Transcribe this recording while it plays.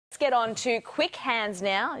get on to quick hands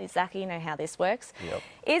now. Zach, you know how this works. Yep.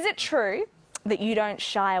 Is it true that you don't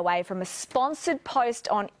shy away from a sponsored post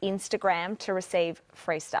on Instagram to receive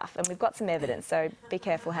free stuff? And we've got some evidence, so be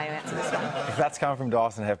careful how you answer this one. If that's coming from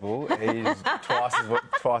Dyson Heppel, he's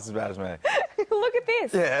twice as bad as me. Look at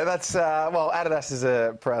this. Yeah, that's well, Adidas is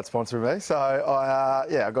a proud sponsor of me, so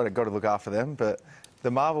I've got to look after them. But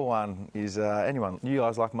the Marvel one is anyone. You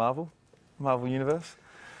guys like Marvel Universe?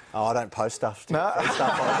 Oh, I don't post stuff. No.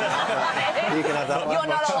 Stuff on. You can have that one. You're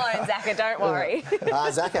not alone, Zaka, don't worry.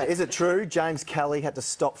 Zaka, is it true James Kelly had to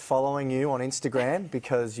stop following you on Instagram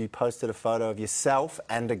because you posted a photo of yourself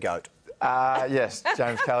and a goat? Yes,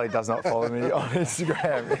 James Kelly does not follow me on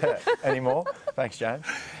Instagram anymore. Thanks, James.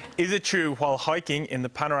 Is it true while hiking in the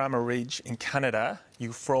Panorama Ridge in Canada,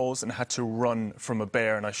 you froze and had to run from a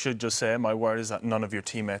bear? And I should just say, my word is that none of your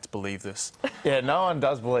teammates believe this. Yeah, no one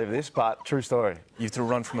does believe this, but true story. You have to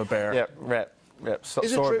run from a bear. Yep. Saw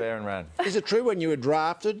a bear and ran. Is it true when you were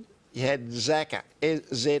drafted, you had Zaka,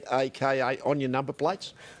 Z-A-K-A, on your number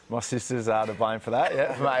plates? My sister's to blame for that,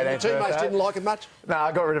 yeah. Your teammates didn't like it much? No,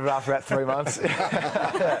 I got rid of it after about 3 months.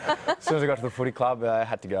 As soon as I got to the footy club, I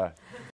had to go.